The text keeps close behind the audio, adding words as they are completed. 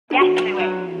Get to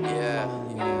it. Yeah.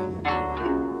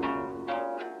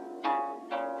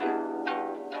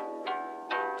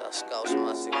 That Scouse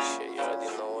Massive shit, you already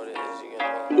know what it is, you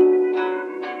get me?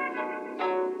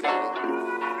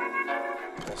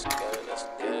 Let's get it.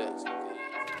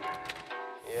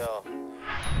 Yo.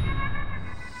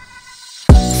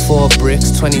 4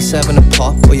 bricks, 27 a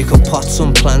pop. Or you could pot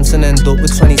some plants and end up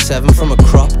with 27 from a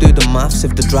crop. Do the maths,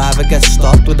 if the driver gets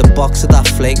stopped with a box of that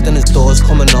flake, then his door's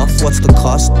coming off, what's the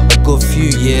cost? A good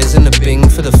few years in the bing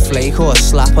for the flake, or a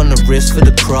slap on the wrist for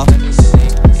the crop.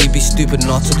 He'd be stupid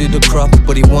not to do the crop,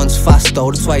 but he wants fast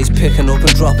though, that's why he's picking up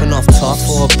and dropping off top.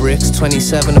 4 bricks,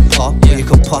 27 a pop. Or you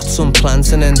could pot some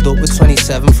plants and end up with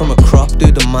 27 from a crop.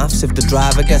 Do the maths, if the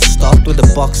driver gets stopped with a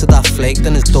box of that flake,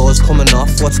 then his door's coming off,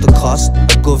 what's the cost?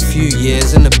 A good few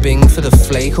years in the bing for the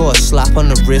flake, or a slap on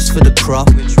the wrist for the crop.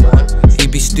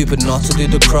 He'd be stupid not to do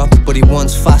the crop, but he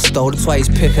wants fast though, that's why he's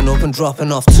picking up and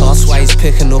dropping off tops. Why he's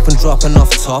picking up and dropping off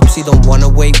tops. He don't wanna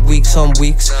wait weeks on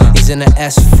weeks. He's in a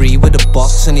S3 with a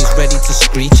box and he's ready to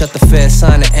screech at the first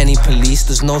sign of any police,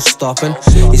 there's no stopping.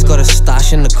 He's got a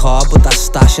stash in the car, but that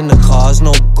stash in the car's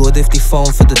no good if they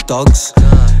phone for the dogs.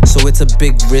 So it's a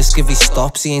big risk if he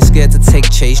stops. He ain't scared to take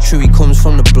chase, true, he comes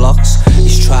from the blocks.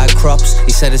 He's tried crops,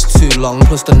 he said it's too long,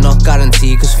 plus they're not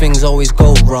guaranteed cause things always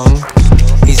go wrong.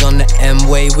 He's on the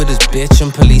M-way with his bitch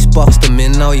and police boxed him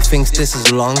in, now he thinks this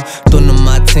is long. Done the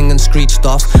mad thing and screeched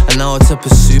off, and now it's a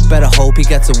pursuit, better hope he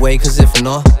gets away cause if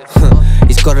not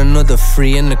he's got another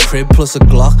 3 in the crib plus a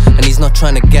Glock, and he's not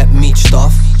trying to get meeched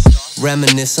off.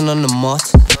 Reminiscing on the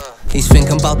mott. He's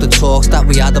thinking about the talks that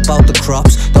we had about the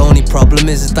crops. The only problem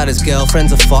is that his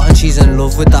girlfriend's a fart and she's in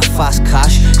love with that fast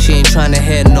cash. She ain't trying to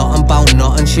hear nothing about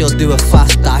nothing, she'll do a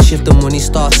fast dash if the money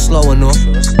starts slowing up.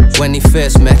 When he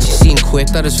first met, she seen quick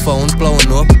that his phone's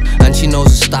blowing up, and she knows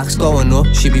the stack's going up,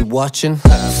 she be watching.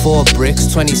 4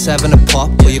 bricks, 27 a pop.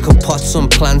 Or you could pot some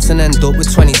plants and end up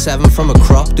with 27 from a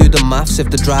crop. Do the maths, if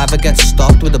the driver gets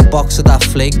stopped with a box of that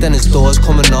flake, then his door's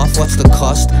coming off, what's the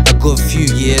cost? A good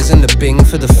few years in the bing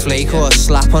for the flake, or a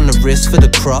slap on the wrist for the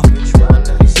crop.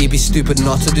 He'd be stupid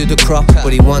not to do the crop,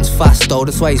 but he wants fast though,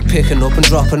 that's why he's picking up and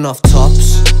dropping off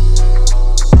tops.